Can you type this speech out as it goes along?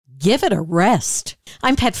Give it a rest.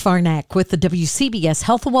 I'm Pat Farnack with the WCBS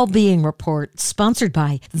Health and Wellbeing Report, sponsored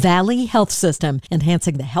by Valley Health System,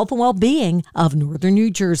 enhancing the health and well-being of Northern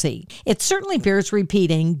New Jersey. It certainly bears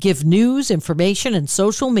repeating. Give news, information, and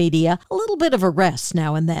social media a little bit of a rest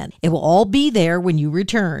now and then. It will all be there when you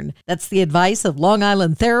return. That's the advice of Long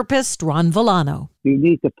Island therapist Ron Villano. You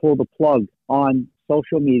need to pull the plug on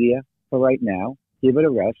social media for right now. Give it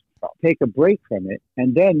a rest. Take a break from it.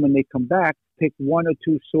 And then when they come back, pick one or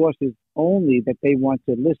two sources only that they want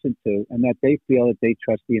to listen to and that they feel that they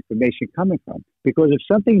trust the information coming from. Because if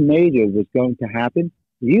something major was going to happen,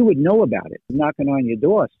 you would know about it. Knocking on your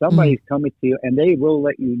door, somebody's coming to you and they will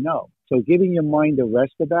let you know. So giving your mind a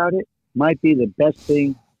rest about it might be the best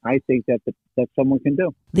thing I think that someone can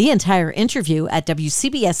do. The entire interview at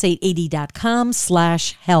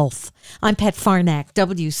WCBS880.com/health. I'm Pat Farnack,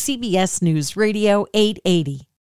 WCBS News Radio 880.